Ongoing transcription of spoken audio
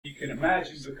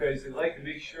imagine, because they like to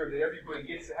make sure that everybody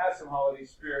gets to have some holiday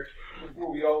spirit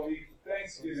before we all leave for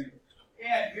Thanksgiving.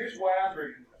 And here's why I'm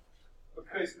bringing it up.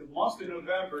 Because the month of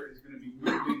November is going to be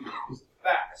moving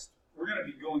fast. We're going to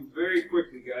be going very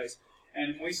quickly, guys.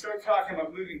 And when we start talking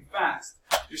about moving fast,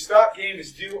 your stop game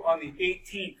is due on the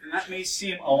 18th, and that may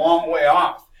seem a long way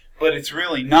off, but it's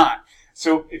really not.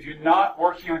 So if you're not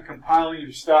working on compiling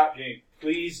your stop game,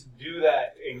 please do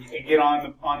that and get on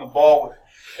the ball with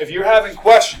it. If you're having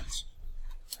questions,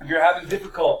 if you're having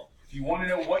difficulty, if you want to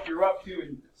know what you're up to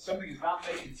and something is not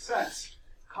making sense,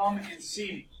 come and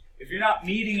see me. If you're not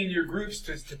meeting in your groups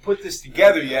to put this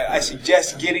together yet, I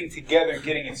suggest getting together and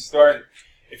getting it started.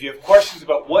 If you have questions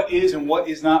about what is and what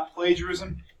is not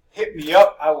plagiarism, hit me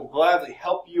up. I will gladly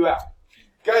help you out.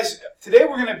 Guys, today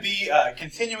we're going to be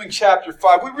continuing Chapter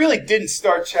 5. We really didn't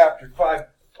start Chapter 5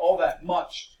 all that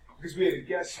much because we had a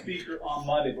guest speaker on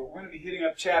Monday, but we're going to be hitting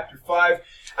up Chapter 5.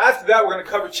 After that, we're going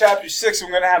to cover Chapter 6, and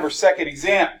we're going to have our second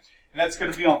exam, and that's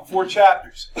going to be on 4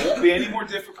 chapters. It won't be any more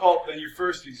difficult than your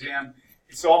first exam.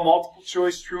 It's all multiple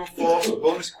choice, true and false,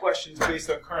 bonus questions based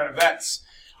on current events.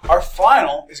 Our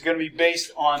final is going to be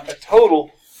based on a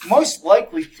total, most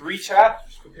likely 3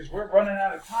 chapters, because we're running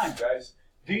out of time, guys.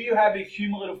 Do you have a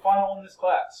cumulative final in this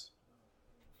class?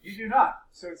 You do not.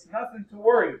 So it's nothing to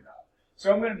worry about.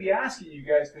 So I'm going to be asking you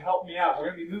guys to help me out.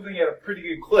 We're going to be moving at a pretty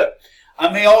good clip.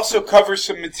 I may also cover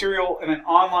some material in an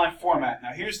online format.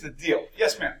 Now, here's the deal.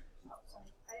 Yes, ma'am?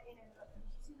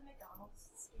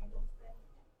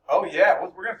 Oh, yeah.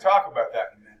 We're going to talk about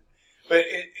that in a minute. But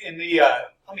in the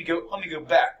let me go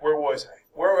back. Where was I?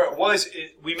 Where it was,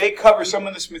 we may cover some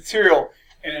of this material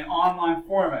in an online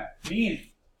format,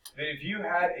 meaning that if you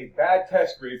had a bad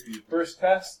test grade for your first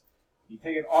test, you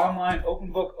take an online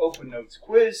open book, open notes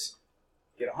quiz,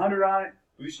 get 100 on it,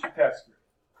 boost your test grade.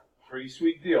 Pretty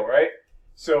sweet deal, right?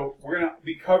 So we're going to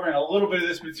be covering a little bit of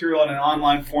this material in an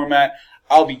online format.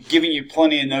 I'll be giving you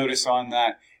plenty of notice on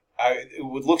that. It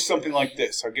would look something like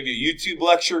this. I'll give you a YouTube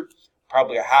lecture,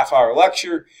 probably a half-hour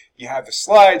lecture. You have the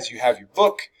slides, you have your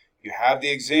book, you have the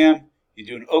exam, you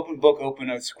do an open book, open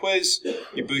notes quiz,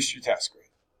 you boost your test grade.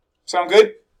 Sound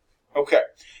good? Okay.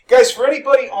 Guys, for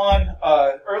anybody on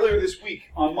earlier this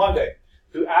week, on Monday,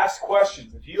 who asked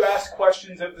questions, if you ask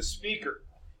questions of the speaker,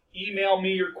 email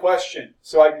me your question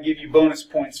so I can give you bonus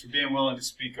points for being willing to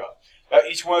speak up.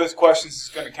 Each one of those questions is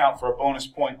going to count for a bonus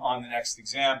point on the next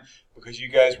exam because you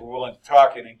guys were willing to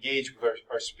talk and engage with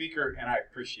our speaker, and I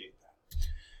appreciate that.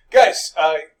 Guys,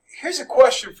 here's a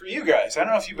question for you guys. I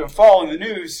don't know if you've been following the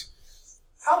news.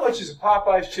 How much is a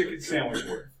Popeye's chicken sandwich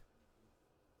worth?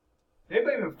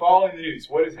 Anybody been following the news?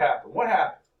 What has happened? What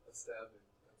happened? A stabbing.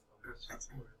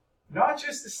 Not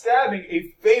just a stabbing,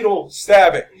 a fatal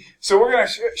stabbing. So we're going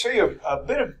to show you a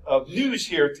bit of news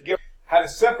here to had a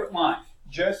separate line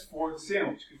just for the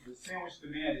sandwich, because the sandwich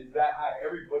demand is that high.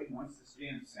 Everybody wants to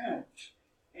stand a sandwich.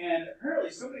 And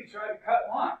apparently somebody tried to cut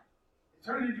line. It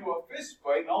turned into a fist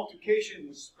fight. An altercation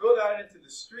was spilled out into the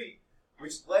street,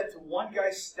 which led to one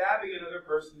guy stabbing another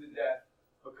person to death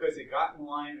because they got in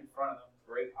line in front of them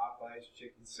for a Popeye's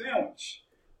chicken sandwich.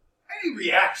 Any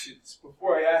reactions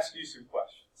before I ask you some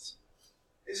questions?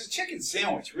 Is a chicken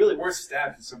sandwich really worth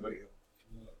stabbing somebody over?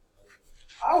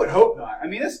 I would hope not. I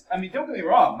mean, don't get me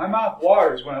wrong. My mouth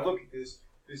waters when I look at this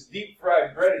deep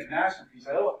fried breaded masterpiece.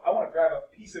 I want to grab a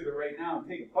piece of it right now and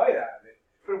take a bite out of it.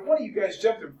 But if one of you guys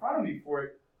jumped in front of me for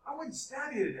it, I wouldn't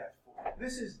stab you to death for it.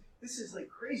 This is like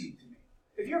crazy to me.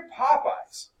 If you're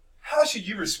Popeyes, how should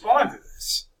you respond to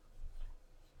this?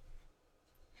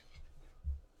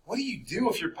 What do you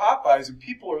do if you're Popeyes and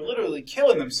people are literally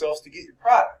killing themselves to get your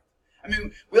product? I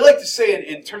mean, we like to say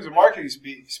in terms of marketing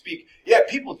speak, yeah,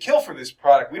 people kill for this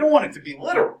product. We don't want it to be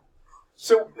literal.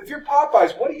 So if you're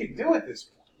Popeyes, what do you do at this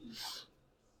point?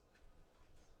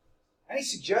 Any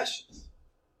suggestions?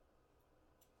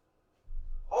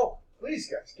 Oh, please,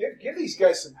 guys, give these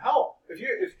guys some help. If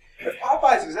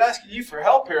Popeyes is asking you for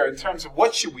help here in terms of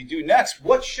what should we do next,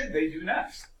 what should they do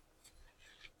next?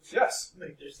 Yes?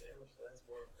 Make their sandwich lines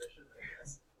more efficient, I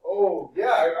guess. Oh, yeah,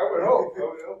 I would hope.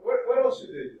 What else should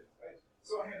they do?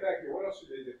 So hand back here. What else should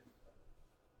they do?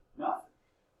 Nothing.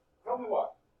 Tell me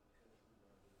what.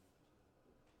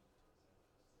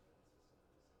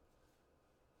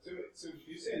 So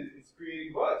you're saying it's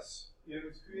creating buzz.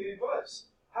 It's creating buzz.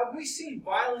 Have we seen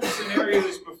violent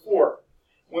scenarios before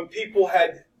when people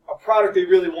had a product they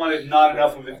really wanted, not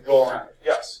enough of it to go around?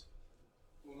 Yes.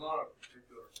 Well, not a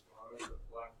particular product, but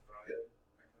Black Friday,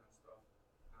 that kind of stuff.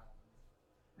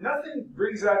 Nothing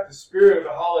brings out the spirit of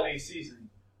the holiday season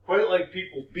quite like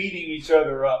people beating each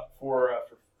other up for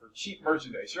cheap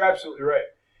merchandise. You're absolutely right.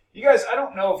 You guys, I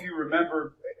don't know if you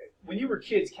remember, when you were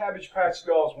kids, Cabbage Patch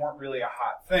dolls weren't really a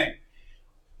hot thing.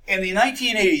 In the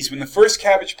 1980s, when the first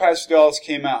Cabbage Patch dolls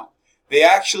came out, they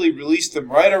actually released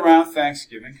them right around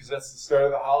Thanksgiving, because that's the start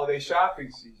of the holiday shopping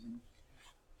season.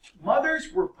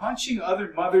 Mothers were punching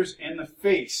other mothers in the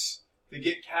face to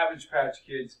get Cabbage Patch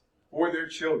Kids for their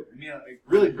children. I mean, it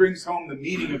really brings home the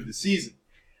meaning of the season.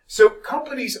 So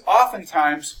companies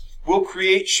oftentimes will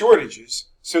create shortages,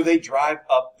 so they drive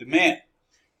up demand.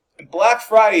 And Black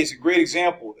Friday is a great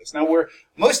example of this. Now,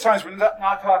 most times we're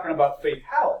not talking about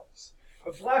fatalities.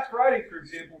 But Black Friday, for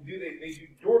example, they do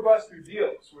doorbuster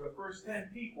deals where the first 10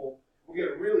 people will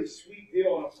get a really sweet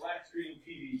deal on a flat screen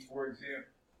TV, for example.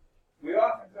 We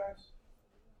oftentimes...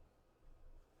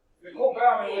 Nicole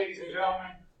Bauman, ladies and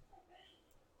gentlemen.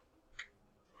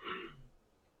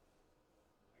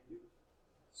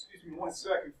 Excuse me one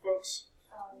second, folks.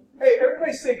 Hey,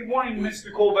 everybody say good morning to Miss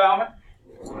Nicole Bauman.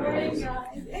 Good morning,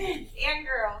 guys. And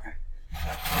girls.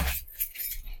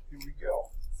 Here we go.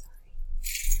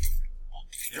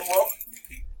 You're welcome.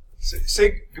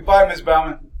 Say goodbye, Ms.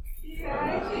 Bauman.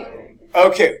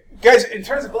 Okay, guys, in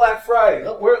terms of Black Friday,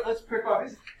 let's pick up.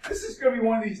 This is going to be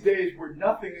one of these days where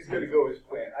nothing is going to go as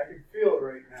planned. I can feel it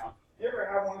right now. You ever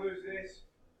have one of those days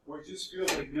where it just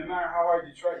feels like no matter how hard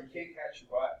you try, you can't catch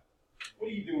your butt? What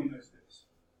are you doing those days?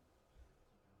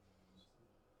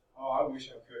 Oh, I wish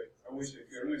I could. I'm going to sit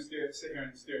here and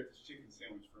stare at this chicken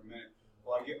sandwich for a minute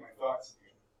while I get my thoughts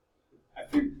together. I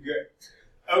think we're good.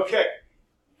 Okay.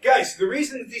 Guys, the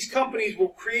reason that these companies will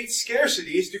create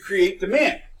scarcity is to create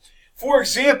demand. For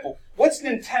example, what's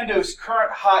Nintendo's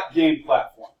current hot game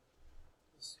platform?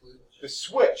 The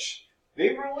Switch. They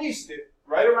released it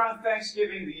right around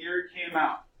Thanksgiving the year it came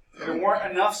out. There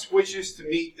weren't enough Switches to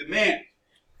meet demand.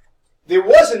 There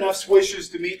was enough Switches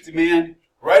to meet demand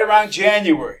right around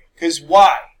January. Because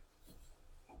why?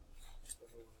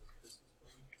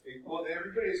 Well,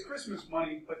 everybody has Christmas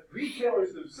money, but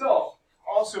retailers themselves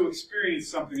also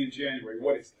experienced something in January.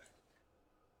 What is that?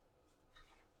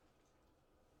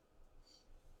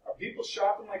 Are people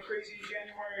shopping like crazy in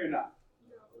January or not?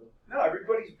 No,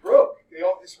 everybody's broke. They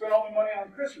spend all their money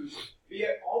on Christmas. But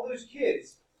yet all those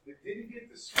kids that didn't get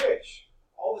the Switch,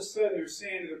 all of a sudden they're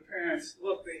saying to their parents,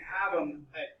 look, they have them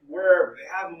at wherever. They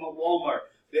have them at Walmart.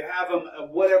 They have them at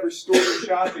whatever store they're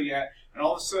shopping at. And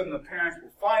all of a sudden the parents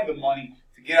will find the money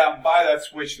to get out and buy that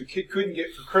Switch the kid couldn't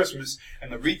get for Christmas. And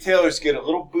the retailers get a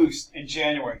little boost in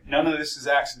January. None of this is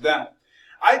accidental.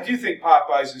 I do think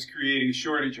Popeyes is creating a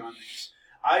shortage on these.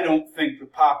 I don't think the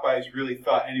Popeyes really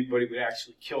thought anybody would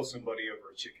actually kill somebody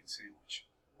over a chicken sandwich.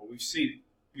 But we've seen it.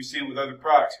 We've seen it with other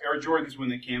products. Air Jordans, when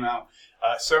they came out,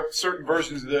 certain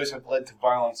versions of those have led to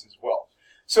violence as well.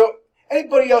 So,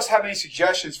 anybody else have any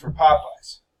suggestions for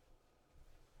Popeyes?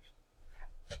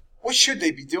 What should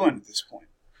they be doing at this point?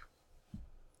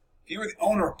 If you were the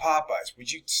owner of Popeyes,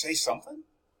 would you say something?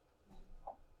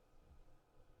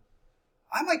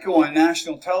 I might go on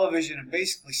national television and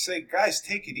basically say, guys,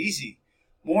 take it easy.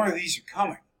 More of these are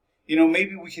coming. You know,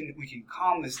 maybe we can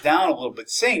calm this down a little bit.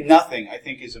 Saying nothing, I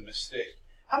think, is a mistake.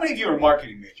 How many of you are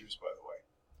marketing majors, by the way?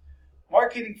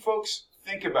 Marketing folks,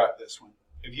 think about this one.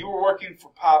 If you were working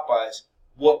for Popeyes,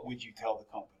 what would you tell the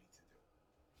company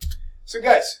to do? So,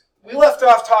 guys, we left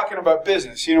off talking about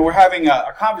business. You know, we're having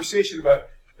a conversation about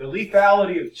the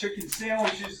lethality of chicken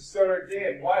sandwiches to start our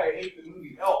day and why I hate the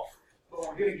movie Elf. But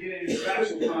we're going to get into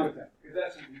factual content because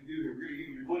that's what we do. We're going to give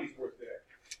you your money's worth today.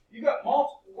 You've got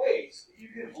multiple ways that you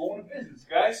can own a business,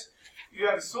 guys. You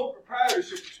have a sole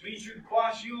proprietorship, which means you're the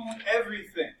boss. You own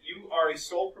everything. You are a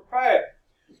sole proprietor.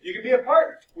 You can be a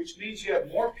partner, which means you have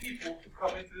more people who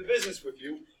come into the business with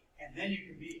you, and then you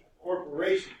can be a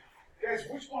corporation. Guys,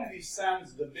 which one of these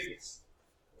sounds the biggest?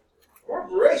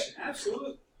 Corporation,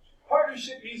 absolutely.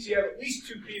 Partnership means you have at least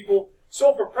two people.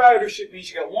 Sole proprietorship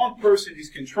means you got one person who's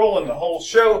controlling the whole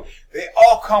show. They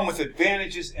all come with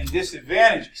advantages and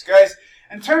disadvantages. Guys,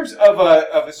 in terms of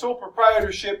a sole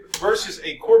proprietorship versus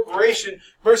a corporation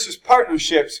versus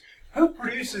partnerships, who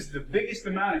produces the biggest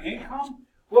amount of income?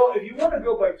 Well, if you want to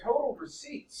go by total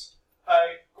receipts,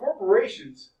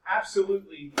 corporations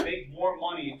absolutely make more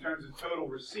money in terms of total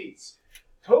receipts.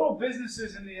 Total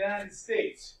businesses in the United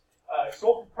States,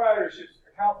 sole proprietorships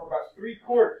account for about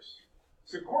 3/4.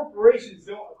 So corporations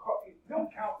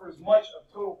don't count for as much of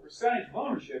total percentage of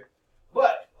ownership,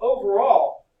 but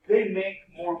overall, they make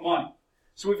more money.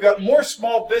 So we've got more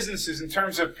small businesses in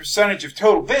terms of percentage of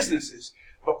total businesses,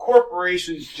 but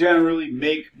corporations generally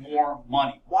make more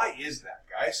money. Why is that,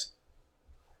 guys?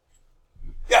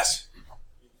 Yes?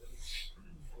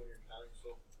 When you're counting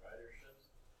sole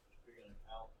proprietorships, you're going to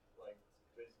count like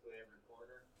basically every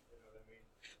corner. You know what I mean?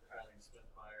 You're counting Smith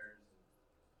Myers and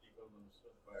Depot and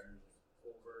Smith Myers and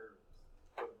Culver,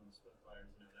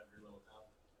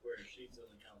 where sheets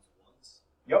only counts once.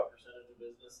 Yep. Percentage of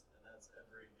business, and that's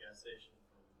every gas station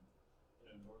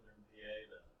from northern PA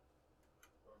to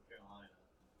North Carolina.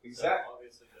 Exactly. So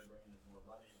obviously they're bringing in more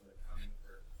money, but accounting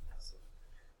for less of.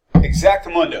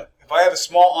 Exactamundo. If I have a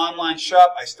small online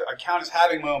shop, I count as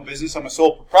having my own business. I'm a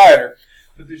sole proprietor,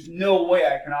 but there's no way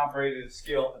I can operate at the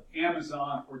scale of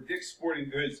Amazon or Dick's Sporting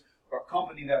Goods or a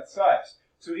company that size.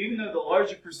 So even though the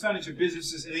larger percentage of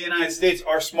businesses in the United States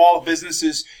are small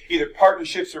businesses, either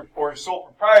partnerships or sole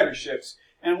proprietorships,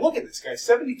 and look at this, guys,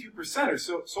 72% are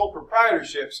sole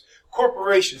proprietorships,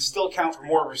 corporations still count for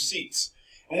more receipts.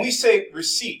 When we say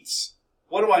receipts,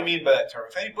 what do I mean by that term?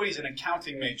 If anybody's an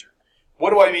accounting major, what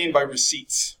do I mean by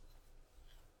receipts?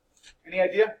 Any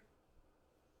idea?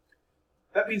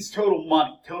 That means total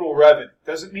money, total revenue.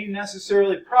 Doesn't mean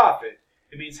necessarily profit.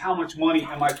 It means how much money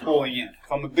am I pulling in.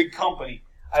 If I'm a big company,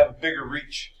 I have a bigger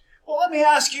reach. Well, let me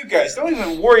ask you guys, don't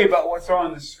even worry about what's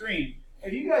on the screen.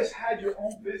 If you guys had your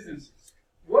own businesses,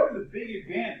 what are the big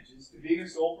advantages to being a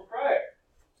sole proprietor?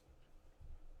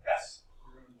 Yes?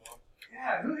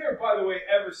 Yeah, who here, by the way,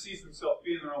 ever sees themselves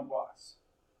being their own boss?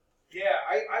 Yeah,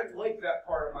 I like that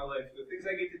part of my life, the things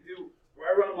I get to do where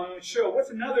I run my own show.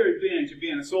 What's another advantage of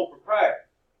being a sole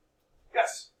proprietor?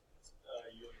 Yes?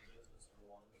 You own a business for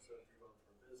one, so if you're going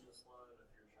for a business loan, if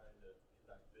you're trying to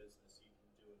conduct business, you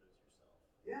can do it as yourself.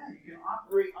 Yeah, you can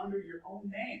operate under your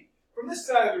own name. From this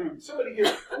side of the room, somebody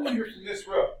here, only here from this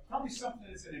row, tell me something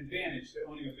that's an advantage to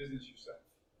owning a business yourself.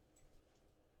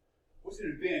 What's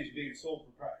an advantage of being a sole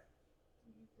proprietor?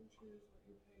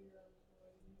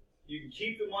 You can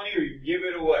keep the money or you can give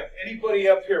it away. Anybody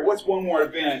up here, what's one more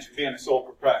advantage of being a sole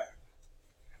proprietor?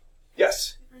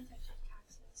 Yes?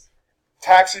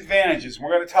 Tax advantages.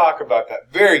 We're going to talk about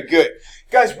that. Very good.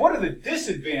 Guys, what are the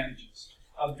disadvantages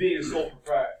of being a sole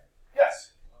proprietor?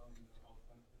 Yes?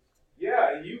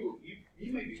 Yeah, you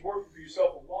may be working for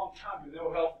yourself a long time with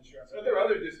no health insurance. Are there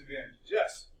other disadvantages?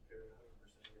 Yes?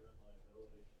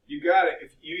 You got it.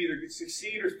 If you either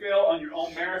succeed or fail on your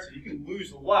own merits, you can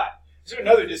lose a lot. Is there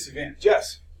another disadvantage?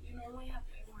 Yes? You normally have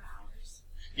way more hours.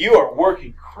 You are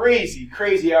working crazy,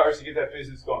 crazy hours to get that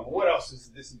business going. What else is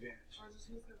a disadvantage? I was just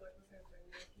going to say like the same thing.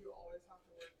 Like you always have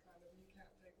to work kind of. You can't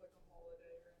take like a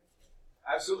holiday or anything.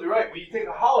 Absolutely right. When you take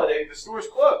a holiday, the store's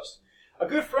closed. A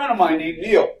good friend of mine named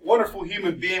Neil, wonderful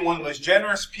human being, one of the most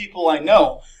generous people I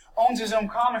know, owns his own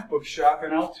comic book shop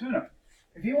in Altoona.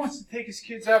 If he wants to take his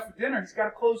kids out for dinner, he's got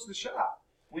to close the shop.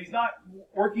 When he's not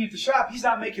working at the shop, he's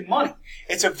not making money.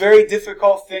 It's a very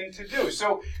difficult thing to do.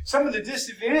 So some of the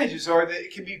disadvantages are that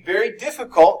it can be very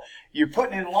difficult. You're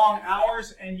putting in long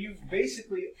hours, and you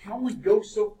basically can only go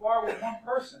so far with one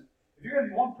person. If you're going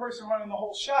to be one person running the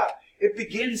whole shop, it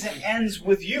begins and ends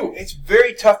with you. It's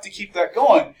very tough to keep that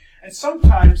going. And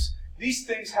sometimes these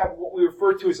things have what we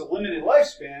refer to as a limited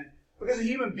lifespan because a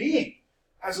human being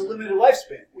has a limited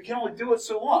lifespan. We can only do it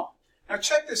so long. Now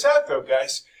check this out, though,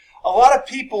 guys. A lot of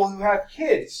people who have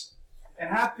kids and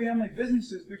have family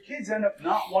businesses, their kids end up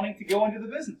not wanting to go into the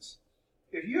business.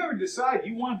 If you ever decide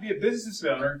you want to be a business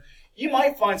owner, you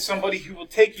might find somebody who will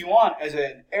take you on as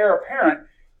an heir apparent,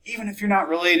 even if you're not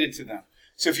related to them.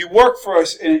 So if you work for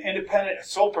us in an independent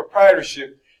sole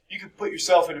proprietorship, you can put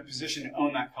yourself in a position to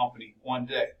own that company one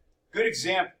day. Good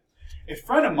example. A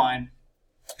friend of mine,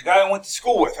 a guy I went to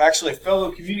school with, actually a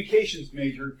fellow communications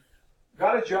major,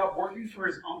 got a job working for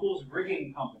his uncle's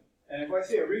rigging company. And if I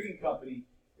say a rigging company,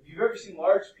 if you've ever seen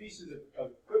large pieces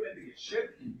of equipment that get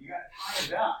shipped, you got to tie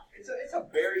them down. It's a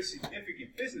very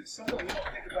significant business, something we don't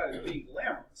think about as being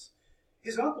glamorous.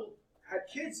 His uncle had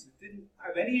kids that didn't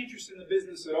have any interest in the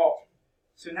business at all.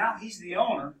 So now he's the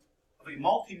owner of a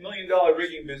multi-million-dollar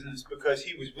rigging business because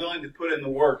he was willing to put in the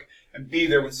work and be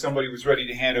there when somebody was ready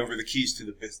to hand over the keys to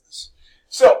the business.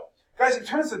 So, guys, in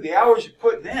terms of the hours you're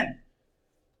putting in,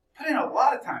 put in a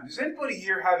lot of time. Does anybody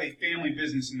here have a family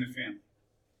business in the family?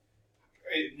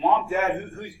 Hey, mom, dad,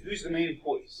 who's the main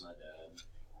employees? My dad.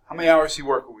 How many hours does he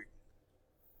work a week?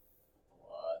 A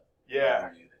lot. Yeah.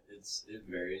 I mean, it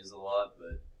varies a lot,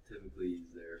 but typically he's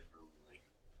there from like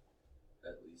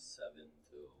at least 7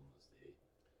 to almost 8.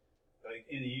 Like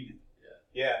in the evening?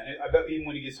 Yeah. Yeah, and I bet even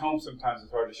when he gets home sometimes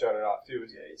it's hard to shut it off too,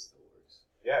 isn't Yeah, it? he still works.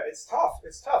 Yeah, it's tough.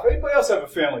 It's tough. Anybody else have a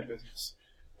family business?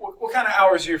 What kind of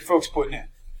hours are your folks putting in?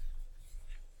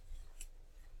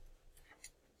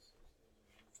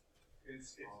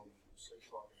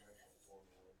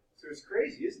 So it's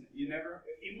crazy, isn't it? You never,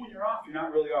 even when you're off, you're not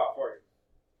really off, are you?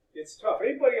 It's tough.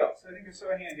 Anybody else? I think I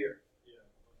saw a hand here. Yeah,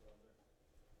 my brother.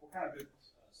 What kind of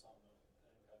business? Sawmill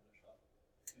and cabinet shop.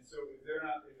 And so if they're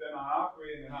not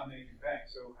operating, they're not making bank.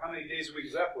 So how many days a week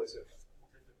is that place open?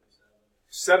 Typically 7.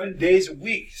 7 days a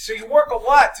week. So you work a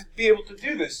lot to be able to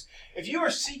do this. If you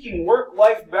are seeking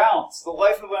work-life balance, the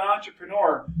life of an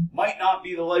entrepreneur might not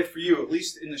be the life for you, at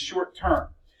least in the short term.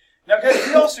 Now, guys,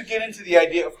 we also get into the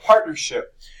idea of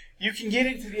partnership. You can get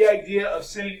into the idea of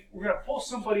saying, we're going to pull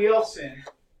somebody else in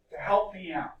to help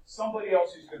me out. Somebody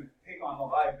else who's going to take on the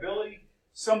liability.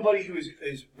 Somebody who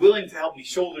is willing to help me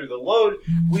shoulder the load.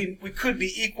 We could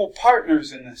be equal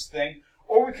partners in this thing,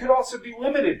 or we could also be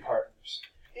limited partners.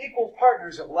 Equal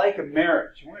partners are like a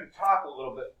marriage. We're going to talk a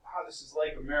little bit how this is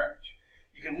like a marriage.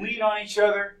 You can lean on each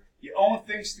other. You own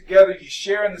things together. You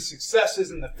share in the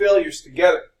successes and the failures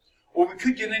together. Or we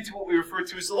could get into what we refer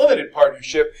to as a limited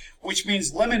partnership, which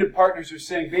means limited partners are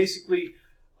saying basically,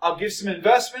 I'll give some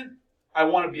investment. I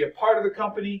want to be a part of the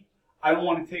company. I don't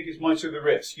want to take as much of the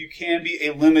risk. You can be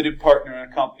a limited partner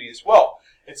in a company as well.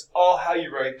 It's all how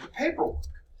you write the paperwork.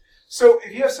 So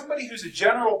if you have somebody who's a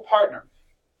general partner,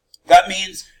 that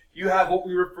means you have what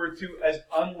we refer to as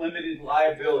unlimited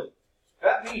liability.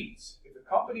 That means if the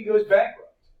company goes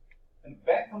bankrupt and the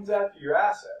bank comes after your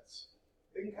assets,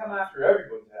 they can come after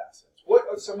everybody's assets. What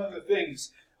are some of the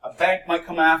things a bank might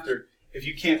come after if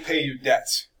you can't pay your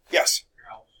debts? Yes?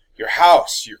 Your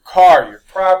house, your car, your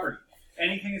property,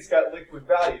 anything that's got liquid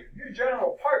value. If you're a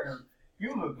general partner, you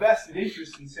have a vested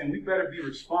interest in saying we better be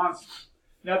responsible.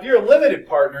 Now, if you're a limited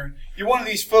partner, you're one of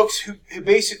these folks who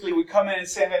basically would come in and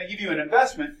say, I'm going to give you an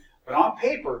investment, but on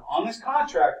paper, on this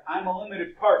contract, I'm a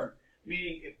limited partner.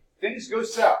 Meaning, if things go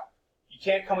south, you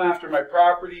can't come after my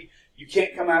property, you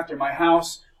can't come after my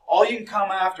house. All you can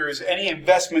come after is any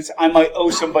investments I might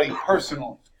owe somebody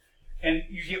personally. And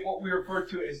you get what we refer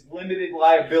to as limited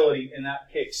liability in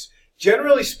that case.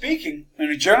 Generally speaking, in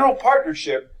a general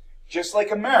partnership, just like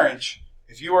a marriage,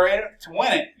 if you are in it to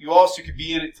win it, you also could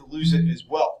be in it to lose it as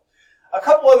well. A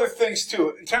couple other things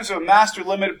too, in terms of a master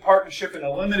limited partnership and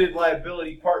a limited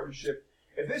liability partnership.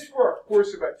 If this were a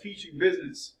course about teaching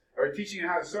business, or teaching you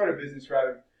how to start a business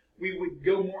rather, we would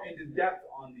go more into depth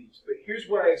on these. But here's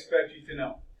what I expect you to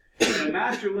know. In a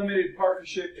master limited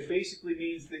partnership, it basically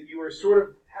means that you are sort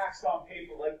of taxed on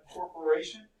paper like a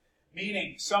corporation,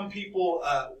 meaning some people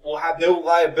will have no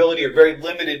liability or very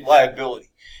limited liability.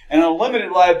 And in a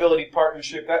limited liability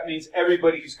partnership, that means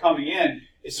everybody who's coming in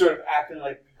is sort of acting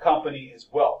like a company as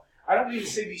well. I don't mean to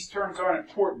say these terms aren't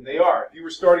important. They are. If you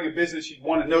were starting a business, you'd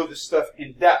want to know this stuff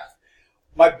in depth.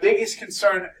 My biggest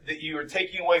concern that you are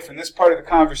taking away from this part of the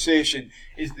conversation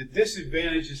is the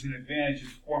disadvantages and advantages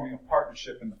of forming a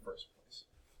partnership in the first place.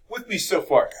 With me so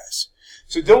far, guys.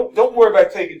 So don't worry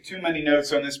about taking too many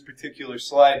notes on this particular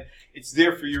slide. It's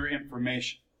there for your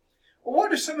information. Well,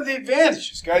 what are some of the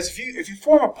advantages, guys? If you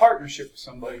form a partnership with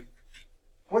somebody,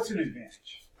 what's an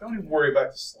advantage? Don't even worry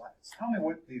about the slides. Tell me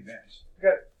what the advantage is. You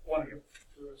got one of you.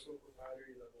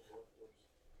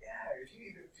 Yeah, if you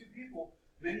have two people,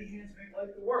 many hands make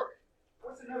light the work.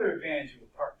 What's another advantage of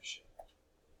a partnership?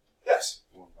 Yes?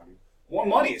 More money. More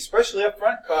money, especially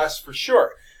upfront costs for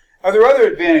sure. Are there other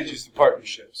advantages to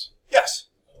partnerships? Yes?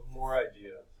 More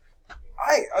ideas.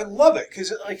 I love it,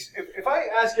 because like, if I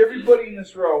ask everybody in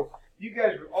this row, you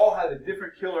guys would all have a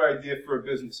different killer idea for a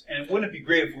business, and wouldn't it be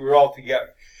great if we were all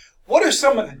together? What are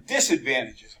some of the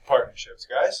disadvantages of partnerships,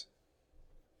 guys?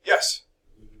 Yes?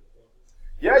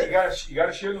 Yeah, you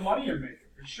gotta share the money you're making,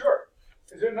 for sure.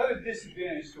 Is there another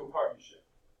disadvantage to a partnership?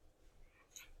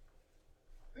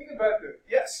 Think about the,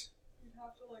 yes? You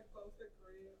have to both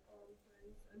agree on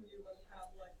things, and you would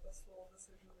have the sole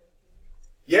decision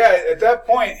making. Yeah, at that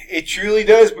point, it truly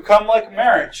does become like a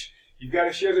marriage. You've got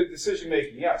to share the decision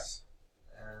making, yes?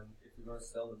 And if you're going to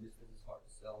sell the business, it's hard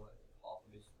to sell it off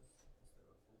the business instead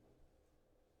of full.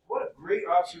 What a great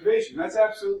observation. That's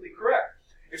absolutely correct.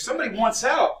 If somebody wants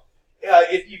out,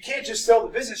 if you can't just sell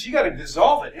the business, you got to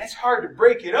dissolve it. And it's hard to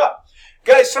break it up.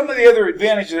 Guys, some of the other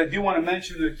advantages I do want to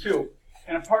mention there too.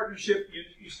 In a partnership,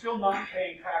 you're still not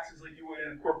paying taxes like you would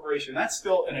in a corporation. That's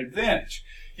still an advantage.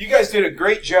 You guys did a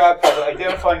great job of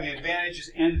identifying the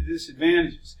advantages and the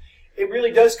disadvantages. It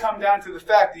really does come down to the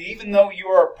fact that even though you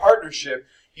are a partnership,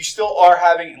 you still are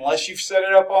having, unless you've set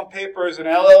it up on paper as an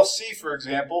LLC, for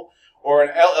example, or an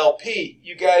LLP,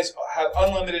 you guys have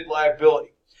unlimited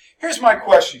liability. Here's my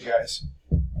question, guys.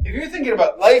 If you're thinking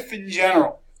about life in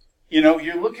general,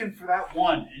 you're looking for that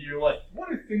one, and you're like,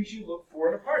 what are things you look for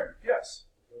in a partner? Yes.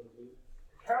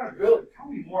 Accountability. Tell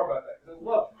me more about that, because I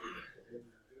love it.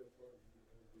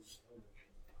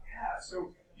 Yeah,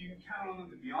 so you can count on them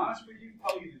to be honest with you,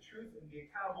 tell you the truth, and be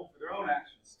accountable for their own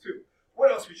actions, too.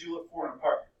 What else would you look for in a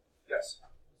partner? Yes.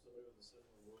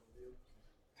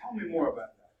 Tell me more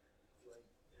about that. Like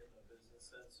in a business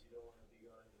sense, you don't want to be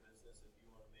going into business if you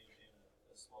want to maintain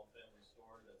a small family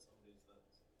store that somebody's done.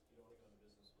 You don't want to go into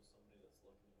business with somebody that's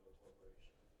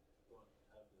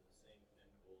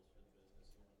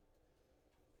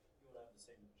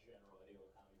the same general idea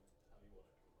of how you want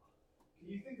it to run.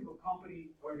 Can you think of a company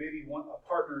where maybe a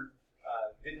partner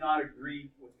did not agree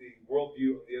with the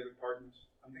worldview of the other partners?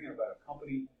 I'm thinking about a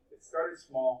company that started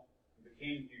small and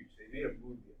became huge. They made a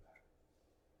movie about it.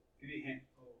 Give me a hint.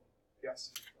 Oh,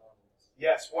 Yes. McDonald's.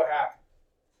 Yes, what happened?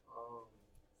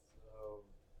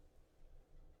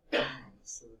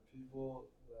 So the people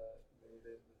that made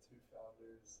it, the two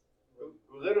founders,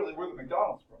 Literally, we're the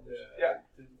McDonald's brothers. Yeah.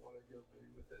 didn't want to go big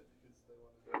with it because they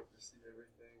wanted to oversee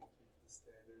everything, keep the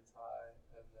standards high,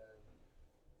 and then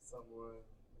someone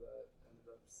that ended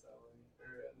up selling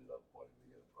or ended up wanting to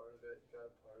get a part of it, got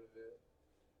a part of it,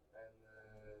 and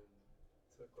then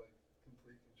took like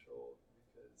complete control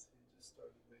because he just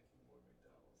started making more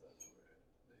McDonald's everywhere.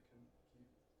 They couldn't keep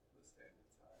the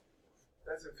standards high anymore.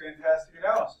 That's a fantastic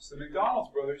analysis. The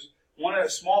McDonald's brothers wanted a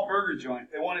small burger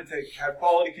joint. They wanted to have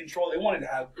quality control. They wanted to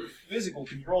have physical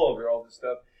control over all this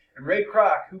stuff. And Ray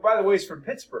Kroc, who, by the way, is from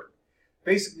Pittsburgh,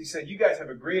 basically said, you guys have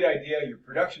a great idea. Your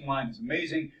production line is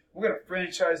amazing. We're going to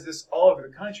franchise this all over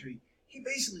the country. He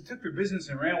basically took their business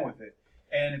and ran with it.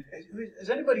 And has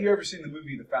anybody here ever seen the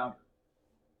movie The Founder?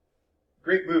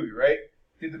 Great movie, right?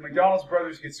 Did the McDonald's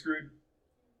brothers get screwed?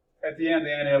 At the end,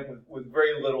 they ended up with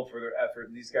very little for their effort,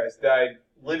 and these guys died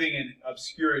living in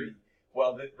obscurity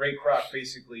while Ray Kroc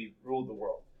basically ruled the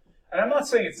world. And I'm not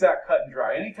saying it's that cut and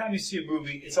dry. Anytime you see a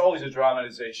movie, it's always a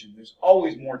dramatization. There's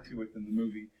always more to it than the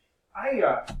movie. I'm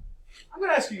going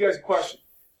to ask you guys a question.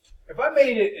 If I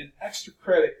made it an extra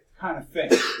credit kind of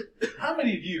thing, how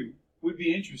many of you would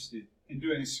be interested in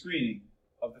doing a screening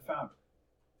of The Founder,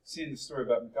 seeing the story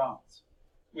about McDonald's?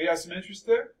 We have some interest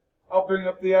there? I'll bring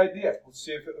up the idea. We'll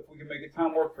see if we can make it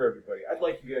time work for everybody. I'd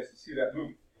like you guys to see that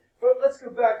movie. But let's go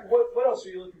back. What else are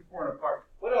you looking for in a partner?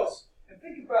 What else? And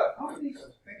think about companies.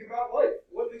 Think about life.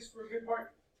 What makes for a good partner?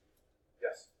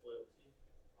 Yes. Loyalty.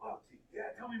 Loyalty.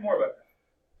 Yeah. Tell me more about that.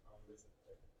 Just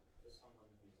someone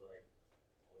who's like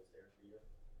always there for you.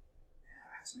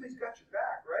 Yeah, somebody's got your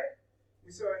back, right?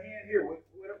 We saw a hand here. What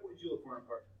would you look for in a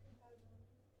partner?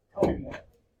 Tell me more.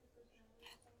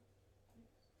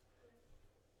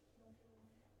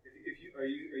 Are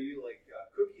you like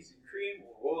cookies and cream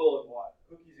or oil and water?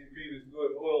 Cookies and cream is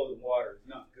good. Oil and water is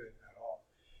not good at all.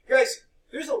 Guys,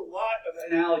 there's a lot of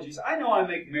analogies. I know I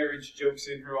make marriage jokes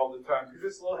in here all the time because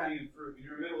it's low-hanging fruit. When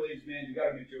you're a middle-aged man, you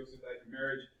got to make jokes about your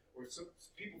marriage, or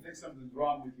people think something's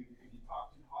wrong with you if you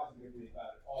talk too positively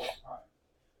about it all the time.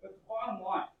 But the bottom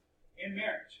line, in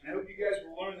marriage, and I hope you guys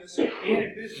will learn this, and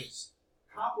in business,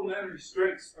 complementary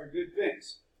strengths are good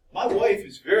things. My wife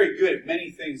is very good at many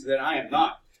things that I am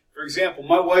not. For example,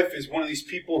 my wife is one of these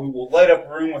people who will light up a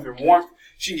room with her warmth.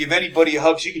 She can give anybody a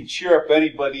hug. She can cheer up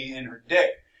anybody in her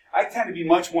day. I tend to be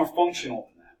much more functional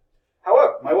than that.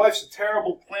 However, my wife's a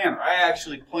terrible planner. I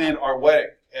actually planned our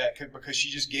wedding because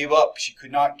she just gave up. She could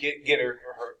not get her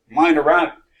mind around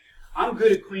it. I'm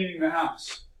good at cleaning the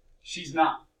house. She's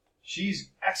not.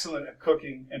 She's excellent at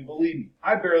cooking, and believe me,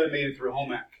 I barely made it through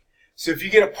home ec. So if you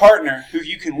get a partner who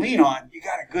you can lean on, you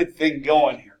got a good thing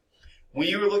going here. When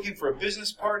you're looking for a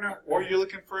business partner or you're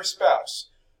looking for a spouse,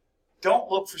 don't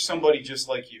look for somebody just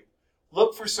like you.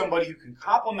 Look for somebody who can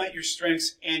complement your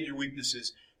strengths and your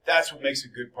weaknesses. That's what makes a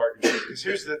good partnership. Because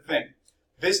here's the thing.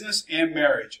 Business and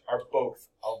marriage are both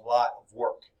a lot of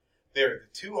work. They're the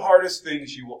two hardest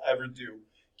things you will ever do.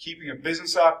 Keeping a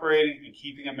business operating and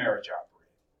keeping a marriage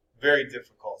operating. Very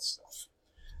difficult stuff.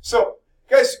 So,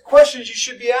 guys, questions you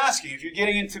should be asking if you're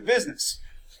getting into business.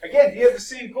 Again, do you have the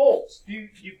same goals? Do you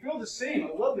feel the same?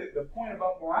 I love the point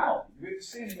about morality. Do we have the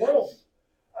same worldview?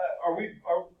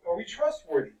 Are we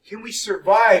trustworthy? Can we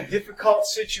survive difficult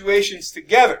situations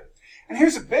together? And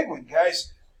here's a big one,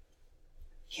 guys.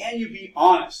 Can you be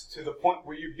honest to the point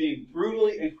where you're being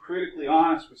brutally and critically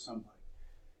honest with somebody?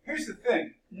 Here's the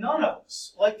thing. None of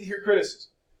us like to hear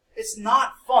criticism. It's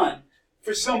not fun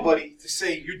for somebody to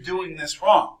say you're doing this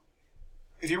wrong.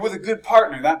 If you're with a good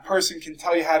partner, that person can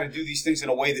tell you how to do these things in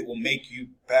a way that will make you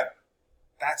better.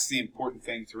 That's the important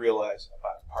thing to realize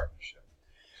about a partnership.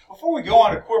 Before we go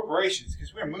on to corporations,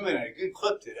 because we're moving at a good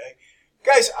clip today,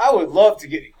 guys, I would love to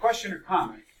get a question or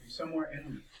comment from somewhere in the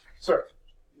room. Sir?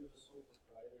 You have a sole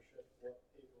proprietorship. What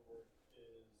paperwork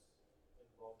is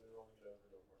involved in rolling it over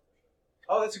to a partnership?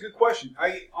 Oh, that's a good question.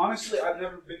 I've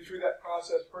never been through that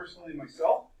process personally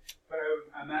myself, but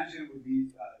I imagine it would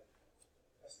be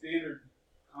a standard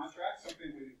contract,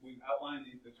 something we've outlined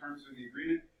the terms of the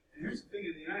agreement. And here's the thing,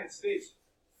 in the United States,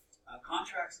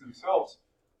 contracts themselves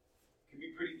can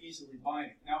be pretty easily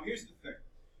binding. Now, here's the thing.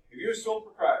 If you're a sole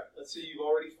proprietor, let's say you've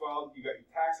already filed, you got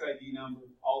your tax ID number,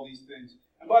 all these things.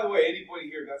 And by the way, anybody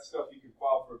here, that stuff you can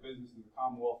file for a business in the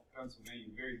Commonwealth of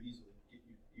Pennsylvania very easily.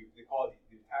 You they call it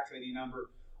the tax ID number,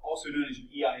 also known as your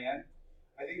EIN.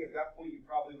 I think at that point you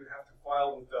probably would have to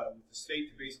file with the state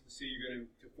to basically say you're going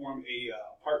to form a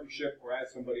partnership or add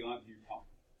somebody onto your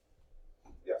company.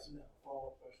 Yes. No,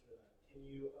 follow-up question to that. Can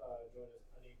you join as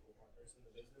unequal partners in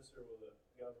the business, or will the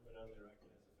government only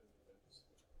recognize it as a business?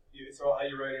 It's all how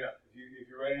you write it up. If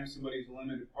you're writing up somebody as a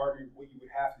limited partner, what you would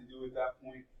have to do at that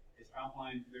point is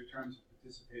outline their terms of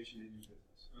participation in your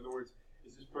business. In other words,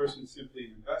 is this person simply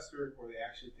an investor, or are they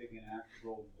actually taking an active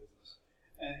role in the business?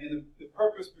 And the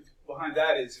purpose behind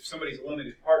that is if somebody's a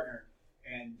limited partner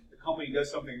and the company does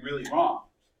something really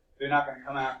wrong, they're not going to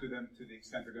come after them to the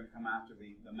extent they're going to come after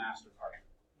the master partner.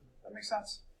 That makes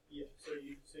sense? Yeah. So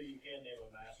you can name a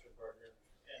master partner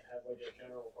and have like a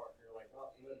general partner, like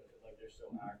not limited, like they're still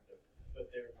active,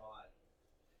 but they're not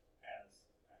as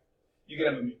active. You can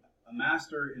have a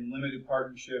master in limited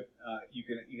partnership. You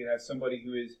can have somebody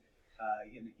who is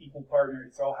an equal partner.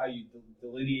 It's all how you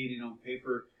delineate it on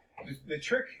paper. The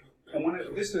trick,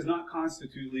 and this does not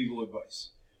constitute legal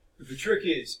advice, but the trick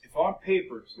is, if on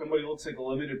paper somebody looks like a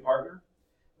limited partner,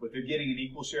 but they're getting an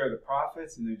equal share of the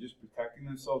profits and they're just protecting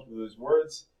themselves with those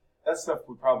words, that stuff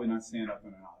would probably not stand up in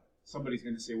an audit. Somebody's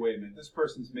going to say, wait a minute, this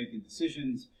person's making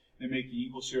decisions, they're making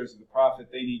equal shares of the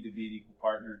profit, they need to be an equal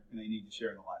partner, and they need to share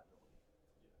in the liability.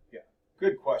 Yeah,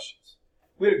 good questions.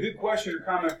 We had a good question or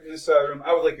comment from this side of the room.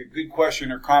 I would like a good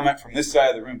question or comment from this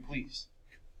side of the room, please.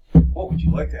 What would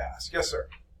you like to ask? Yes, sir.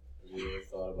 Have you ever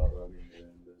thought about running your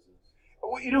own business?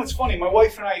 Well, you know, it's funny. My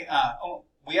wife and I,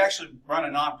 we actually run a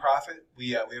nonprofit.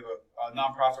 We have a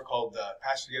nonprofit called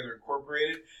Patch Together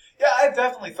Incorporated. Yeah, I've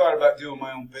definitely thought about doing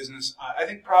my own business. I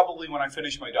think probably when I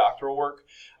finish my doctoral work,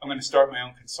 I'm going to start my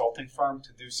own consulting firm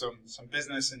to do some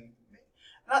business and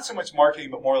not so much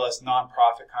marketing, but more or less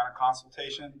nonprofit kind of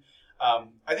consultation.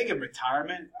 I think in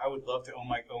retirement, I would love to own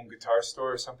my own guitar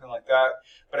store or something like that,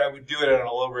 but I would do it on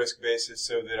a low-risk basis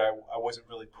so that I wasn't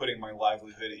really putting my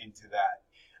livelihood into that.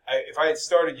 If I had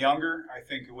started younger, I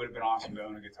think it would have been awesome to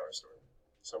own a guitar store.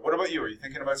 So what about you? Are you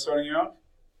thinking about starting your own?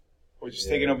 Or just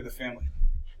taking over the family?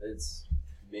 It's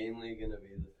mainly going to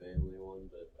be the family one,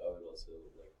 but I would also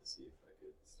like to see if I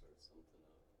could start something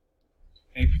up.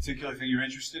 Any particular thing you're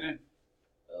interested in?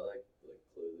 I like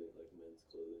clothing, like men's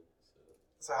clothing. So.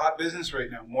 It's a hot business right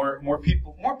now. More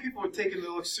people are taking it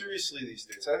to look seriously these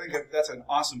days. I think that's an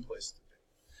awesome place to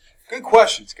be. Good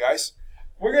questions, guys.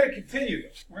 We're going to continue.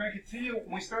 We're going to continue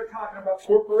when we start talking about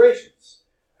corporations.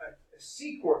 A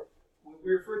C Corp,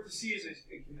 we refer to C as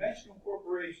a conventional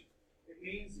corporation. It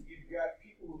means that you've got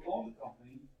people who own the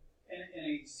company, and in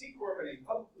a C Corp and a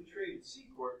publicly traded C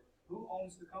Corp, who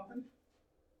owns the company?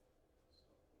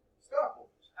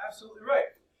 Stockholders. Absolutely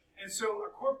right. And so a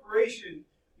corporation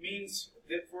means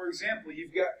that, for example,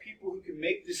 you've got people who can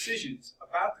make decisions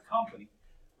about the company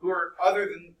who are other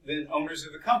than owners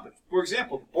of the company. For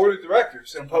example, the board of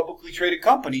directors in a publicly traded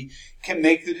company can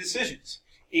make the decisions,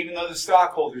 even though the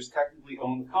stockholders technically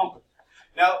own the company.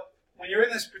 Now, when you're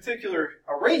in this particular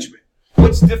arrangement,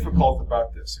 what's difficult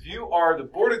about this? If you are the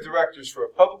board of directors for a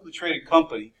publicly traded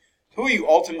company, who are you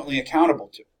ultimately accountable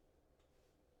to?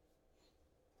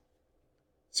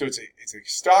 So it's a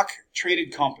stock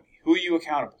traded company. Who are you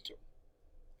accountable to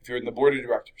if you're in the board of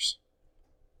directors?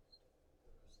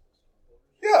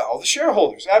 Yeah, all the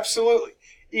shareholders, absolutely.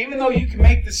 Even though you can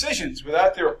make decisions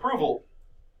without their approval,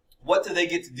 what do they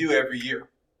get to do every year?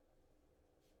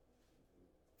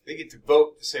 They get to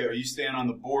vote to say, are you staying on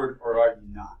the board or are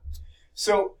you not?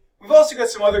 So we've also got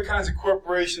some other kinds of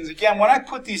corporations. Again, when I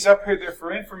put these up here, they're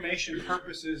for information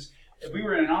purposes. If we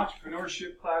were in an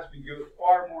entrepreneurship class, we'd go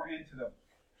far more into them.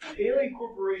 An alien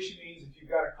corporation means if you've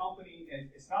got a company, and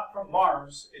it's not from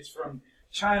Mars, it's from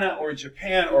China or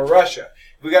Japan or Russia.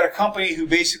 If we've got a company who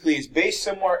basically is based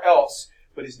somewhere else,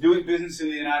 but is doing business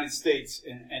in the United States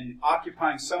and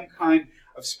occupying some kind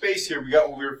of space here, we got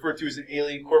what we refer to as an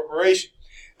alien corporation.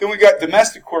 Then we got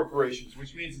domestic corporations,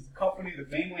 which means it's a company that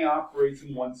mainly operates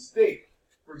in one state.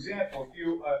 For example, if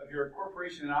you're a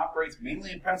corporation that operates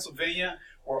mainly in Pennsylvania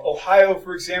or Ohio,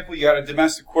 for example, you got a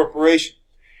domestic corporation.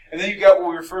 And then you got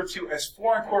what we refer to as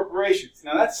foreign corporations.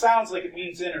 Now that sounds like it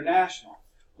means international.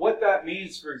 What that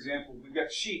means, for example, we've got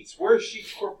Sheetz. Where is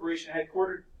Sheetz Corporation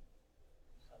headquartered?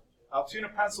 Altoona,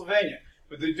 Pennsylvania.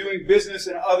 But they're doing business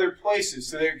in other places,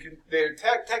 so they're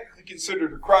technically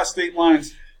considered across state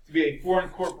lines to be a foreign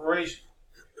corporation.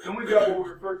 Then we've got what we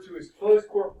refer to as closed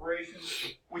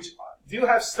corporations, which do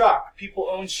have stock. People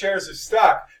own shares of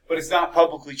stock, but it's not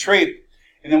publicly traded.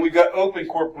 And then we've got open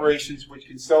corporations, which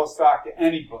can sell stock to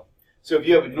anybody. So if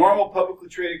you have a normal publicly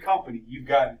traded company, you've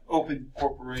got an open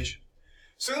corporation.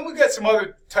 So then we've got some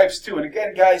other types too. And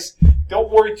again, guys, don't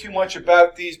worry too much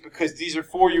about these because these are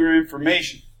for your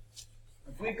information.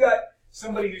 we've got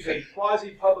somebody who's a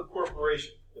quasi-public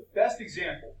corporation, the best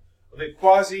example of a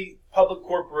quasi-public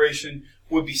corporation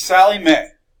would be Sallie Mae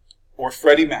or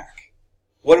Freddie Mac.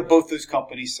 What do both those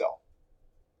companies sell?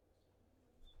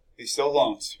 They sell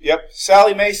loans. Yep,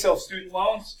 Sallie Mae sells student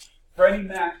loans. Freddie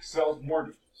Mac sells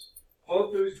mortgages.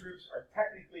 Both those groups are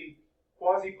technically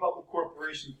quasi-public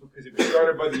corporations because they were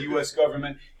started by the U.S.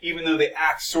 government, even though they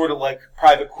act sort of like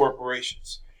private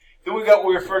corporations. Then we've got what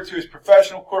we refer to as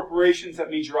professional corporations. That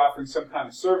means you're offering some kind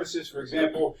of services. For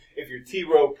example, if you're T.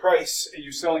 Rowe Price and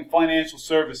you're selling financial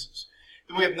services.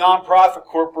 Then we have nonprofit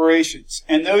corporations.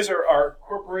 And those are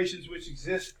corporations which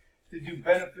exist to do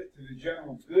benefit to the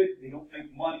general good. They don't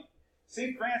make money.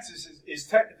 St. Francis is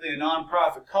technically a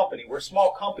nonprofit company. We're a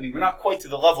small company. We're not quite to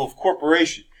the level of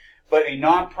corporation, but a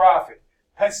nonprofit.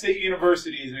 Penn State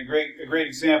University is a great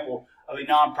example of a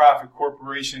nonprofit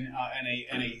corporation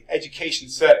in a education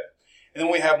setting. And then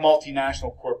we have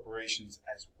multinational corporations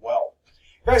as well.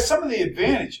 Guys, some of the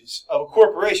advantages of a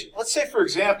corporation. Let's say, for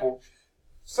example,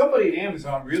 somebody at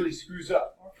Amazon really screws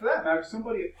up. Or for that matter,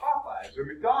 somebody at Popeyes or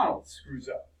McDonald's screws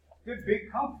up. They're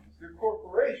big companies. They're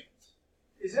corporations.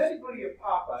 Is anybody at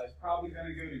Popeyes probably going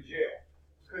to go to jail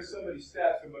because somebody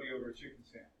stabbed somebody over a chicken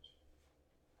sandwich?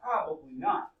 Probably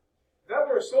not. If that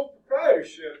were a sole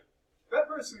proprietorship, that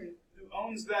person who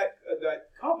owns that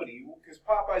company, because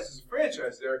Popeyes is a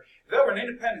franchise there, if that were an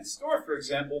independent store, for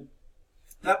example,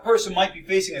 that person might be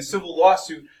facing a civil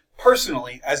lawsuit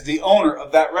personally as the owner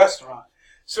of that restaurant.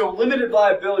 So limited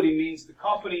liability means the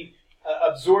company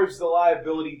absorbs the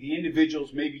liability, the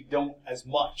individuals maybe don't as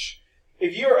much.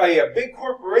 If you're a big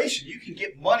corporation, you can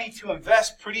get money to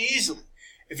invest pretty easily.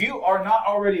 If you are not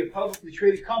already a publicly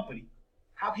traded company,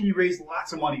 how can you raise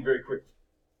lots of money very quickly?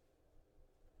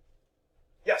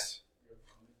 Yes.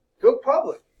 Go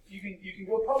public. You can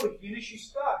go public. You can issue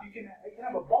stock. You can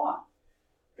have a bond.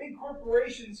 Big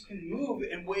corporations can move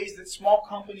in ways that small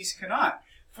companies cannot.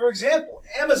 For example,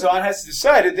 Amazon has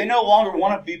decided they no longer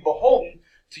want to be beholden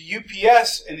to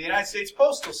UPS and the United States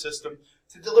Postal System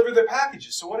to deliver their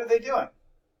packages. So what are they doing?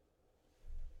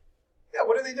 Yeah,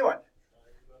 what are they doing?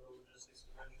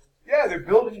 Yeah, they're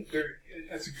building.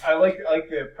 I like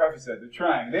the preface that they're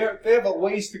trying. They have a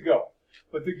ways to go,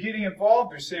 but they're getting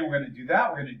involved. They're saying we're going to do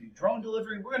that. We're going to do drone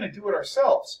delivery. We're going to do it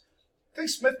ourselves. Think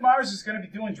Smith Myers is going to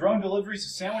be doing drone deliveries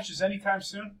of sandwiches anytime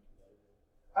soon?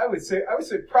 I would say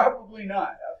probably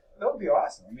not. That would be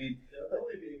awesome. I mean, that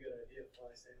would be a good idea.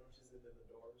 Fly sandwiches into the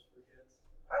dorms for kids.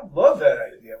 I love that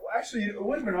idea. Well, actually, it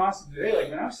would have been awesome today. Like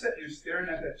when I was sitting there staring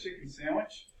at that chicken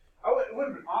sandwich, it would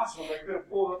have been awesome if I could have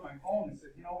pulled up my phone and said,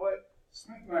 you know what,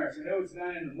 Smith Myers, I know it's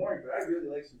 9 in the morning, but I really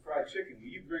like some fried chicken. Will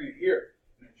you bring it here?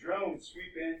 And a drone would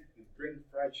sweep in and bring the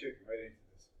fried chicken right into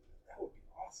this. That would be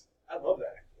awesome. I love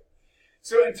that idea.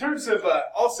 So in terms of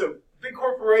also, big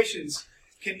corporations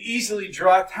can easily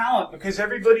draw talent because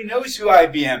everybody knows who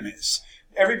IBM is.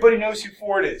 Everybody knows who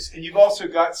Ford is. And you've also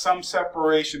got some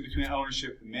separation between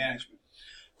ownership and management.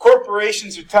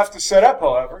 Corporations are tough to set up,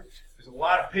 however. There's a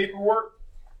lot of paperwork.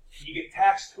 You get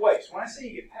taxed twice. When I say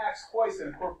you get taxed twice in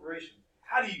a corporation,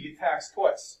 how do you get taxed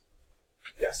twice?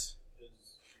 Yes? Does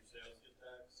your sales get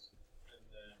taxed? And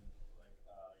then,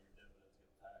 your dividends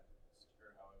get taxed,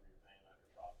 or however you're paying out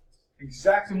your profits?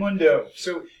 Exactamundo.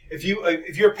 So if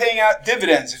you're paying out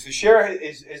dividends, if the share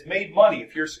is made money,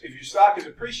 if your stock is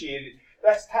appreciated,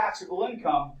 that's taxable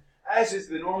income, as is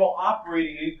the normal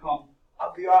operating income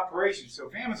of the operation. So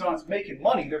if Amazon's making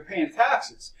money, they're paying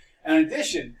taxes. And in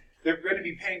addition, they're going to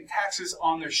be paying taxes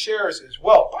on their shares as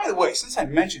well. By the way, since I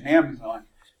mentioned Amazon,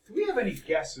 do we have any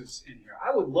guesses in here?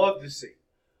 I would love to see.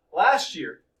 Last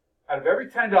year, out of every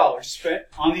 $10 spent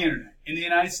on the internet in the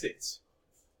United States,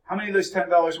 how many of those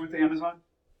 $10 went to Amazon?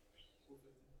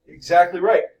 Exactly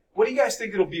right. What do you guys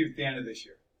think it'll be at the end of this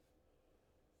year?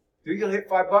 Do you think it'll hit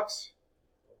 $5?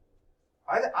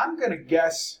 I'm going to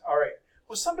guess, all right,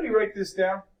 will somebody write this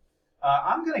down?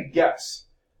 I'm going to guess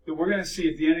that we're going to see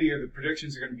at the end of the year the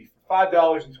predictions are going to be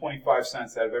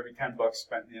 $5.25 out of every $10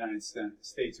 spent in the United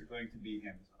States are going to be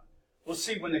Amazon. We'll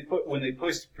see when they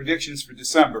post the predictions for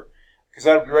December, because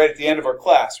that'll be right at the end of our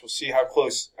class. We'll see how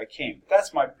close I came. But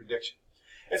that's my prediction.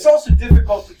 It's also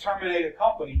difficult to terminate a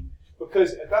company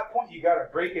because at that point you got to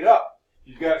break it up.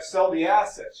 You've got to sell the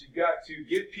assets. You've got to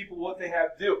give people what they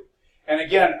have due. And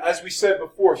again, as we said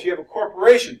before, if you have a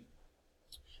corporation,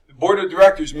 the board of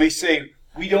directors may say,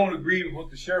 we don't agree with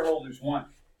what the shareholders want.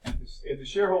 And if the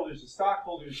shareholders, the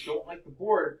stockholders don't like the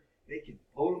board, they can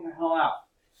vote them the hell out.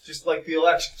 Just like the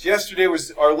elections. Yesterday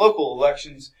was our local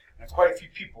elections, and quite a few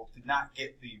people did not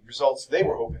get the results they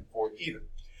were hoping for either.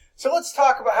 So let's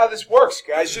talk about how this works,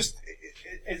 guys. Just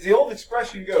as the old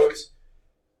expression goes,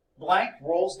 blank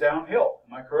rolls downhill.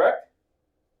 Am I correct?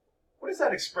 What does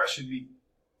that expression mean?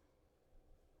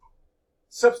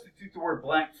 Substitute the word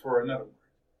blank for another word.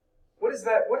 What does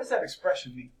that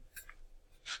expression mean?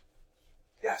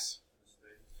 Yes.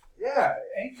 Yeah,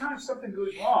 anytime something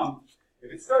goes wrong,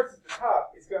 if it starts at the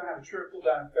top, it's going to have a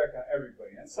trickle-down effect on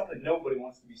everybody. That's something nobody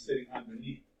wants to be sitting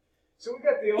underneath. So we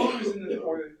got the owners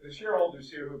or the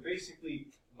shareholders here who basically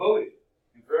voted.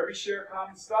 And for every share of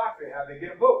common stock they have, they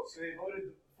get a vote. So they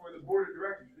voted for the board of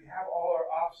directors. We have all our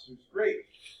officers. Great.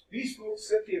 These folks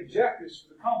set the objectives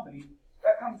for the company.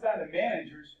 That comes down to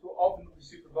managers who ultimately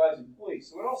supervise employees.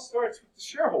 So it all starts with the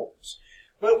shareholders.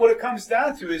 But what it comes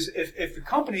down to is if the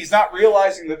company is not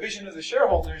realizing the vision of the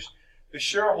shareholders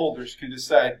can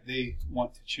decide they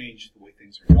want to change the way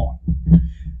things are going.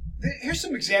 Here's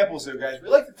some examples though, guys. We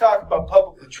like to talk about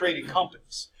publicly traded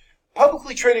companies.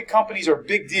 Publicly traded companies are a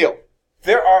big deal.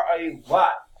 There are a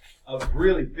lot of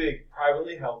really big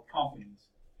privately held companies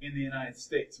in the United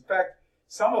States. In fact,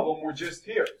 some of them were just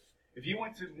here. If you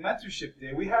went to Mentorship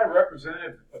Day, we had a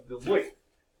representative of Deloitte.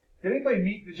 Did anybody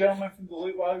meet the gentleman from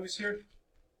Deloitte while he was here?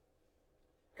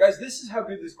 Guys, this is how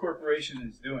good this corporation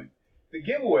is doing. The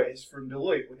giveaways from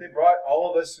Deloitte, what they brought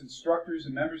all of us instructors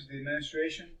and members of the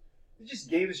administration, they just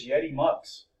gave us Yeti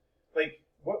mugs. Like,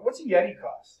 what's a Yeti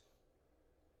cost?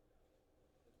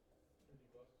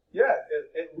 Yeah,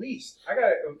 at least.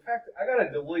 In fact, I got a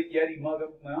Deloitte Yeti mug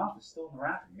up in my office, still in the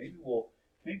wrapping. Maybe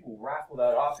we'll raffle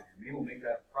that off here. Maybe we'll make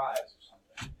that a prize or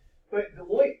something. But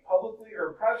Deloitte, publicly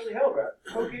or privately held, rather,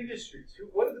 Koch Industries.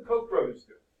 What did the Koch brothers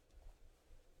do?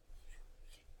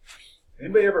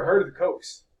 Anybody ever heard of the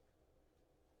Kochs?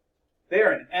 They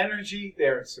are in energy, they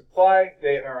are in supply,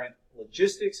 they are in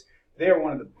logistics. They are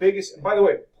one of the biggest, and by the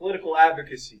way, political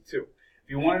advocacy too. If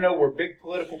you want to know where big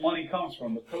political money comes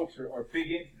from, the Kochs are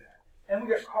big into that. And we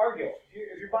got Cargill.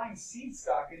 If you're buying seed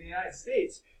stock in the United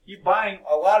States, you're buying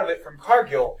a lot of it from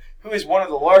Cargill, who is one of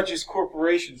the largest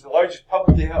corporations, the largest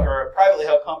publicly held or privately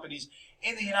held companies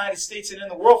in the United States and in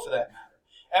the world for that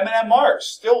matter. M&M is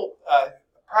still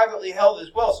privately held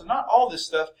as well, so not all this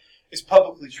stuff is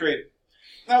publicly traded.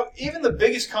 Now, even the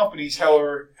biggest companies,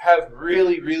 however, have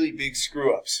really, really big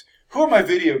screw-ups. Who are my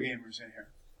video gamers in here?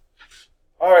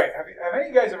 All right, have any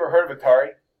of you guys ever heard of Atari?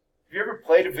 Have you ever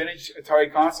played a vintage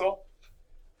Atari console?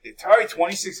 The Atari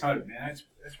 2600, man,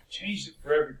 that's changed it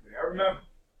for everybody. I remember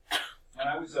when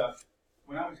I was a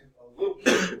little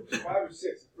kid, 5 or 6,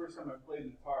 the first time I played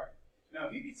an Atari. Now,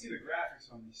 you can see the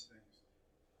graphics on these things.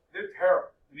 They're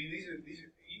terrible. I mean, these are.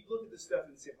 You look at this stuff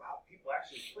and say, wow, people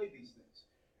actually played these things.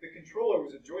 The controller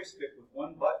was a joystick with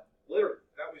one button. Literally,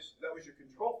 that was your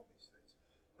control for these things.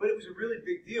 But it was a really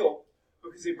big deal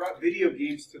because they brought video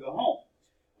games to the home.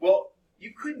 Well,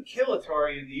 you couldn't kill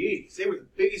Atari in the 80s. They were the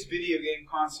biggest video game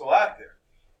console out there.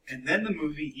 And then the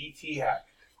movie E.T. happened.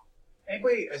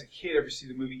 Anybody as a kid ever see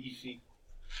the movie E.T.?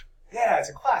 Yeah, it's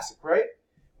a classic, right?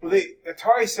 Well,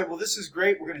 Atari said, well, this is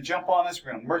great. We're going to jump on this.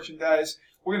 We're going to merchandise.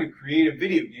 We're going to create a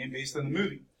video game based on the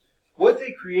movie. What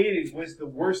they created was the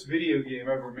worst video game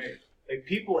ever made. Like,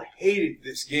 people hated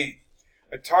this game.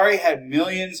 Atari had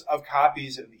millions of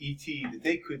copies of E.T. that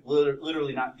they could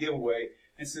literally not give away,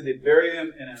 and so they buried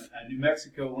them in a New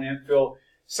Mexico landfill.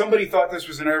 Somebody thought this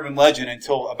was an urban legend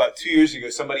until about 2 years ago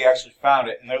somebody actually found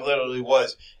it, and there literally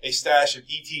was a stash of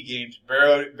E.T. games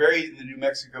buried in the New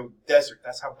Mexico desert.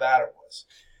 That's how bad it was.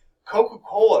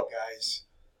 Coca-Cola, guys.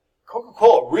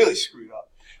 Coca-Cola really screwed up.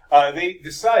 They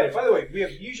decided, by the way, we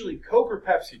have usually Coke or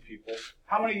Pepsi people.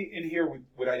 How many in here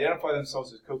would identify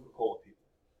themselves as Coca-Cola people?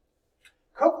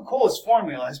 Coca-Cola's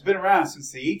formula has been around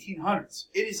since the 1800s.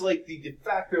 It is like the de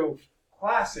facto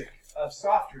classic of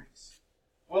soft drinks.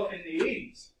 Well, in the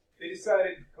 80s,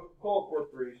 Coca-Cola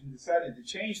Corporation decided to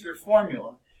change their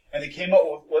formula, and they came up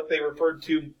with what they referred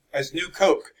to as New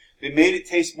Coke. They made it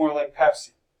taste more like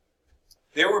Pepsi.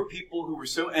 There were people who were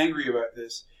so angry about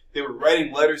this, they were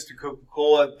writing letters to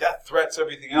Coca-Cola, death threats,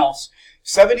 everything else.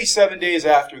 77 days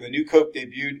after the New Coke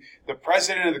debuted, the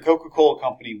president of the Coca-Cola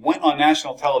Company went on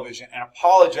national television and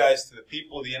apologized to the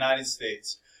people of the United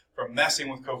States for messing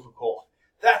with Coca-Cola.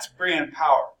 That's brand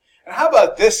power. And how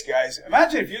about this, guys?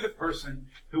 Imagine if you're the person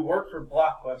who worked for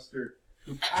Blockbuster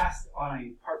who passed on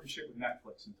a partnership with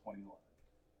Netflix in 2011.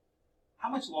 How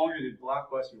much longer did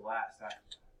Blockbuster last after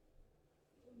that?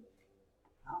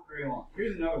 Not very long.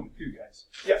 Here's another one too, guys.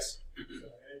 Yes?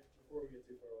 Sorry, before we get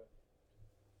too far away.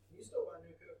 Can you still buy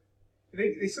New Coke?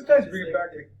 They sometimes bring it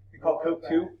back. They call Coke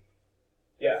 2.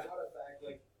 Yeah. They brought it back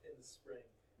like in the spring.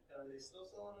 And are they still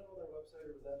selling it on their website,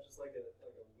 or was that just like a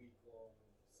week-long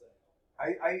sale?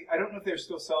 I don't know if they're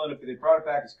still selling it, but they brought it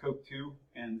back as Coke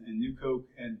 2 and New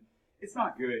Coke, and it's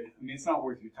not good. I mean, it's not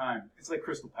worth your time. It's like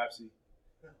Crystal Pepsi.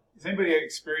 Has anybody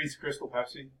experienced Crystal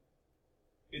Pepsi?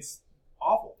 It's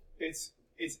awful. It's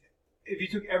if you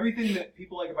took everything that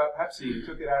people like about Pepsi and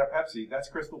took it out of Pepsi, that's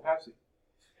Crystal Pepsi.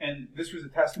 And this was a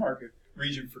test market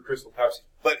region for Crystal Pepsi.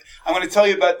 But I'm going to tell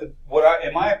you about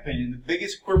in my opinion, the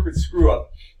biggest corporate screw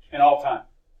up in all time.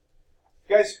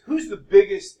 Guys, who's the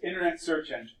biggest internet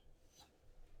search engine?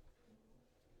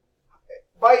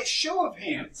 By show of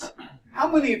hands, how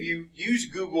many of you use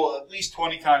Google at least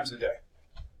 20 times a day?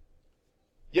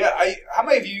 Yeah, how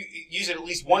many of you use it at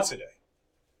least once a day?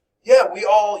 Yeah, we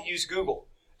all use Google.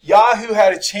 Yahoo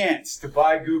had a chance to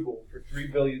buy Google for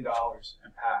 $3 billion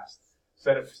and passed.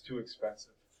 Said it was too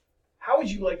expensive. How would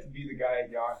you like to be the guy at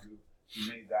Yahoo who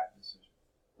made that decision?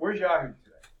 Where's Yahoo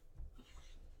today?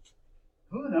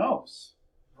 Who knows?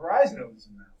 Verizon owns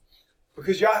them now.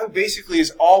 Because Yahoo basically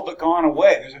is all but gone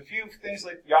away. There's a few things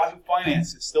like Yahoo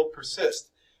Finance that still persist,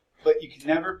 but you can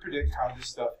never predict how this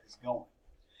stuff is going.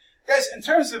 Guys, in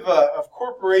terms of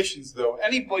corporations, though,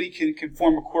 anybody can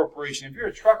form a corporation. If you're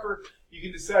a trucker, you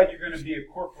can decide you're going to be a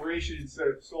corporation instead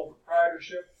of sole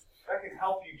proprietorship. That can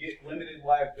help you get limited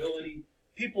liability.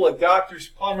 People like doctors,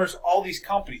 plumbers, all these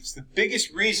companies. The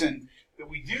biggest reason that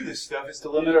we do this stuff is to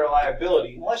limit our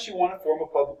liability, unless you want to form a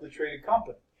publicly traded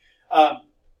company.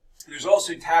 There's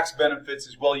also tax benefits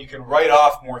as well. You can write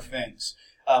off more things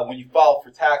when you file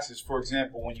for taxes, for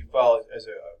example, when you file as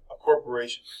a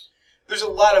corporation. There's a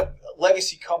lot of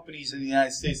legacy companies in the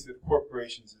United States that are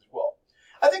corporations as well.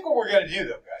 I think what we're going to do,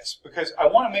 though, guys, because I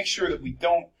want to make sure that we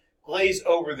don't glaze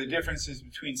over the differences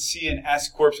between C and S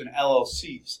Corps and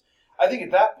LLCs. I think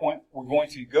at that point, we're going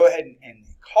to go ahead and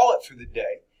call it for the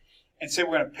day and say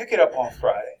we're going to pick it up on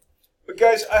Friday. But,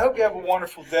 guys, I hope you have a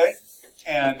wonderful day,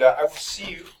 and I will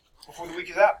see you before the week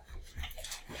is out.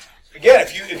 Again,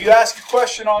 if you ask a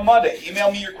question on Monday,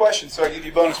 email me your question so I give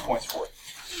you bonus points for it.